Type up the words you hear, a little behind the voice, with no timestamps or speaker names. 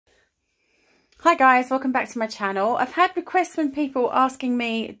Hi guys, welcome back to my channel. I've had requests from people asking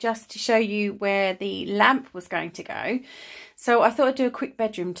me just to show you where the lamp was going to go. So I thought I'd do a quick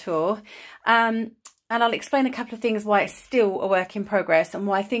bedroom tour and I'll explain a couple of things why it's still a work in progress and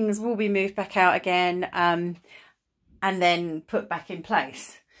why things will be moved back out again and then put back in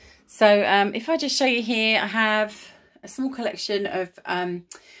place. So if I just show you here, I have a small collection of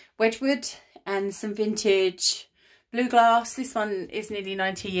Wedgwood and some vintage blue glass. This one is nearly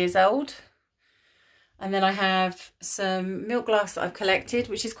 90 years old. And then I have some milk glass that I've collected,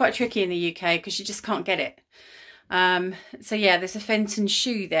 which is quite tricky in the UK because you just can't get it. So yeah, there's a Fenton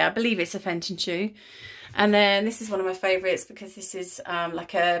shoe there. I believe it's a Fenton shoe. And then this is one of my favourites because this is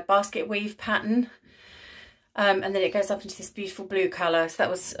like a basket weave pattern. And then it goes up into this beautiful blue colour. So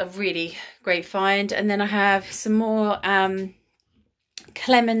that was a really great find. And then I have some more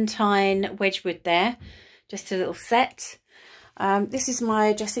Clementine Wedgwood there. Just a little set. This is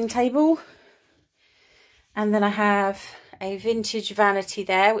my dressing table. And then I have a vintage vanity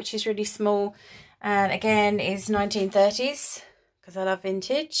there, which is really small. And again, is 1930s, because I love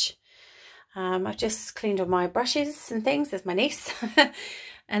vintage. I've just cleaned all my brushes and things. There's my niece.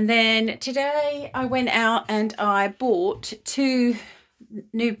 And then today I went out and I bought 2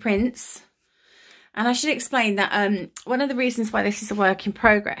 new prints. And I should explain that one of the reasons why this is a work in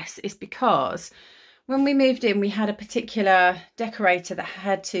progress is because when we moved in, we had a particular decorator that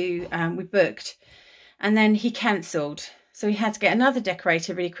had to, we booked. And then he cancelled. So we had to get another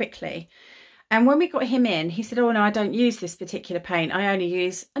decorator really quickly. And when we got him in, he said, oh no, I don't use this particular paint. I only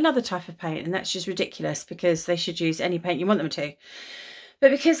use another type of paint. And that's just ridiculous because they should use any paint you want them to. But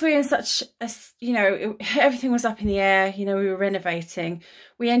because we're in such a, you know, everything was up in the air, you know, we were renovating,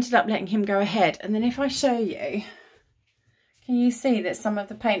 we ended up letting him go ahead. And then if I show you, can you see that some of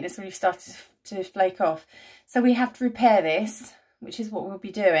the paint has really started to flake off? So we have to repair this, which is what we'll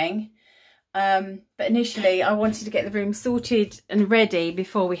be doing. But initially I wanted to get the room sorted and ready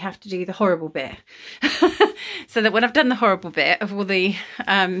before we have to do the horrible bit. So that when I've done the horrible bit of all the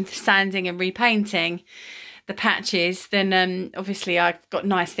sanding and repainting the patches, then obviously I've got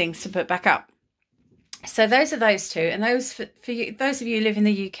nice things to put back up. So those are those 2, and those for you, those of you who live in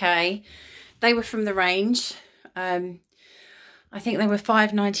the UK, they were from the range. I think they were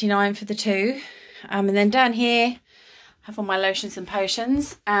 £5.99 for the 2. And then down here I have all my lotions and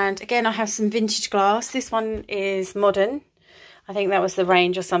potions, and again I have some vintage glass. This one is modern. I think that was the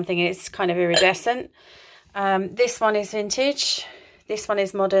range or something. It's kind of iridescent. This one is vintage. This one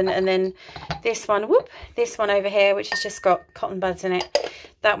is modern, and then this one, this one over here, which has just got cotton buds in it.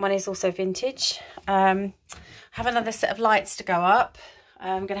 That one is also vintage. I have another set of lights to go up.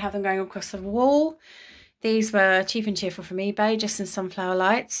 I'm going to have them going across the wall. These were cheap and cheerful from eBay, just some sunflower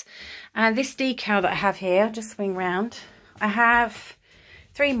lights. And this decal that I have here, I'll just swing round. I have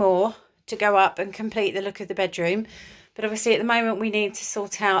 3 more to go up and complete the look of the bedroom. But obviously at the moment we need to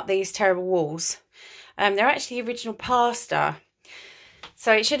sort out these terrible walls. They're actually original plaster.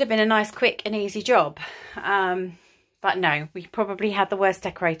 So it should have been a nice, quick and easy job. But no, we probably had the worst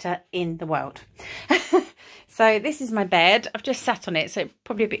decorator in the world. So this is my bed. I've just sat on it, so it's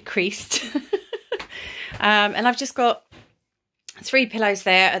probably a bit creased. And I've just got 3 pillows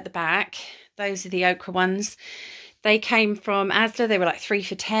there at the back. Those are the ochre ones. They came from Asda. They were like 3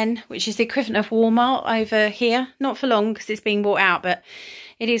 for £10, which is the equivalent of Walmart over here. Not for long because it's being bought out, but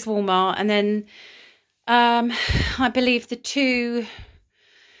it is Walmart. And then I believe the 2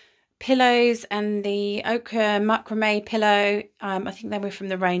 pillows and the ochre macrame pillow, I think they were from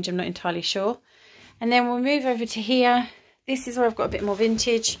the range. I'm not entirely sure. And then we'll move over to here. This is where I've got a bit more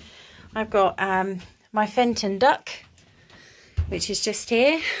vintage. I've got my Fenton duck, which is just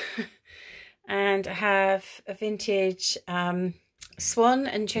here. And I have a vintage swan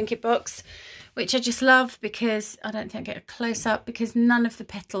and trinket box, which I just love because I don't think I get a close up because none of the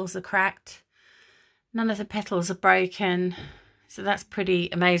petals are cracked. None of the petals are broken. So that's pretty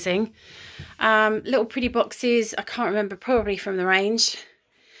amazing. Little pretty boxes. I can't remember, probably from the range.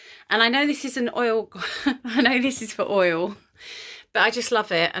 And I know this is an oil. I know this is for oil. But I just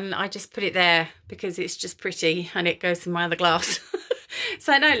love it, and I just put it there because it's just pretty and it goes in my other glass.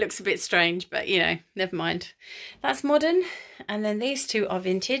 So I know it looks a bit strange, but you know, never mind. That's modern. And then these 2 are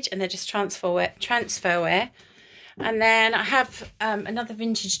vintage and they're just transferware. And then I have another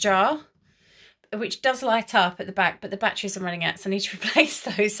vintage jar, which does light up at the back, but the batteries are running out, so I need to replace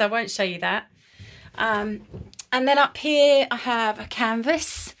those, so I won't show you that. And then up here I have a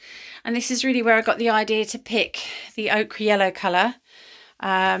canvas. And this is really where I got the idea to pick the ochre yellow colour.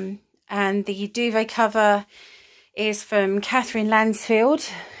 And the duvet cover is from Catherine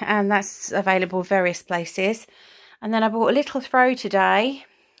Lansfield, and that's available various places. And then I bought a little throw today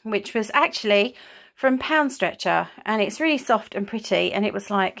which was actually from Pound Stretcher, and it's really soft and pretty, and it was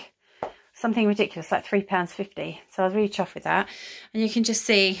like something ridiculous, like £3.50. So I was really chuffed with that. And you can just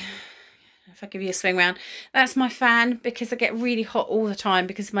see, if I give you a swing round, that's my fan, because I get really hot all the time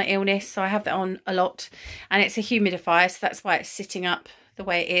because of my illness, so I have that on a lot. And it's a humidifier, so that's why it's sitting up the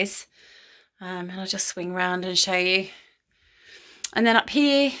way it is. And I'll just swing round and show you. And then up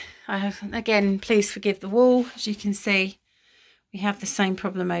here, I have, again, please forgive the wall. As you can see, we have the same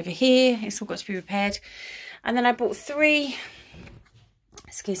problem over here. It's all got to be repaired. And then I bought 3,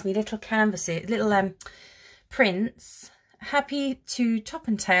 excuse me, little canvases, little prints. Happy to top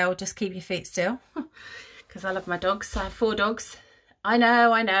and tail, just keep your feet still, because I love my dogs. I have 4 dogs. I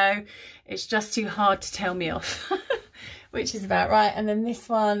know, it's just too hard to tell me off, which is about right. And then this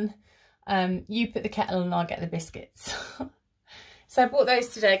one, you put the kettle on and I'll get the biscuits. So I bought those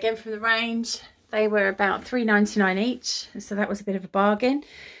today, again from the range. They were about £3.99 each, so that was a bit of a bargain.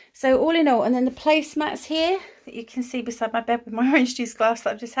 So all in all, and then the placemats here that you can see beside my bed with my orange juice glass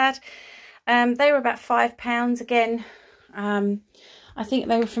that I've just had, they were about £5 again. I think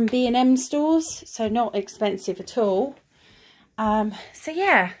they were from B&M stores, so not expensive at all. So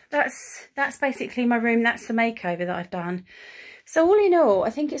yeah, that's basically my room. That's the makeover that I've done. So all in all, I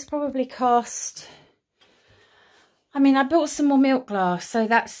think it's probably cost, I mean, I bought some more milk glass, so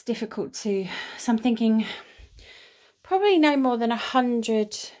that's difficult to, so I'm thinking probably no more than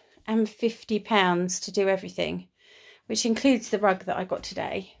 £150 to do everything, which includes the rug that I got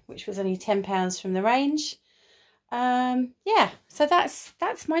today, which was only £10 from the range. Yeah, so that's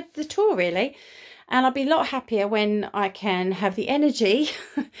the tour really, and I'll be a lot happier when I can have the energy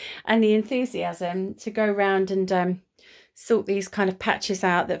and the enthusiasm to go around and sort these kind of patches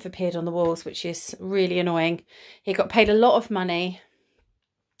out that have appeared on the walls, which is really annoying. He got paid a lot of money,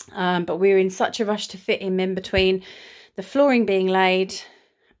 but we were in such a rush to fit him in between the flooring being laid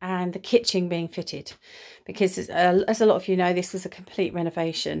and the kitchen being fitted, because as a lot of you know, this was a complete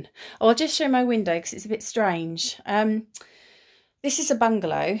renovation. Oh, I'll just show my window because it's a bit strange. This is a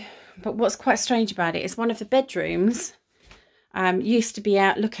bungalow, but what's quite strange about it is one of the bedrooms used to be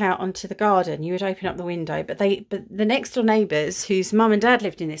look out onto the garden. You would open up the window, but the next door neighbours, whose mum and dad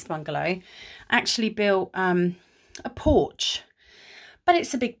lived in this bungalow, actually built a porch, but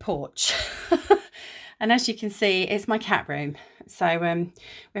it's a big porch. And as you can see, it's my cat room. So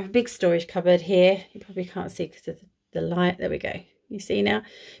we have a big storage cupboard here. You probably can't see because of the light. There we go. You see now?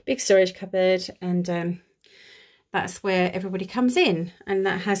 Big storage cupboard, and that's where everybody comes in. And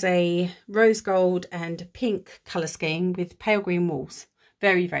that has a rose gold and pink colour scheme with pale green walls.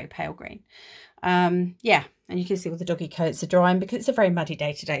 Very, very pale green. Yeah, and you can see all the doggy coats are drying because it's a very muddy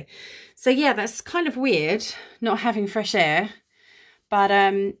day today. So yeah, that's kind of weird not having fresh air. But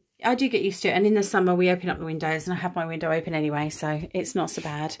I do get used to it, and in the summer we open up the windows, and I have my window open anyway, so it's not so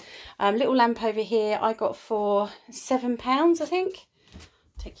bad. Little lamp over here I got for £7, I think.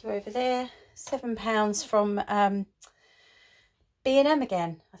 Take you over there. £7 from B&M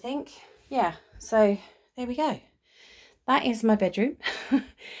again, I think. Yeah, so there we go. That is my bedroom.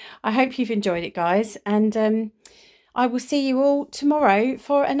 I hope you've enjoyed it, guys, and I will see you all tomorrow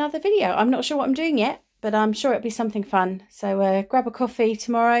for another video. I'm not sure what I'm doing yet, but I'm sure it'll be something fun. So grab a coffee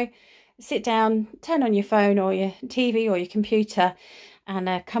tomorrow, sit down, turn on your phone or your TV or your computer,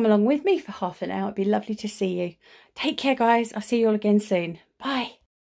 and come along with me for half an hour. It'd be lovely to see you. Take care, guys. I'll see you all again soon. Bye.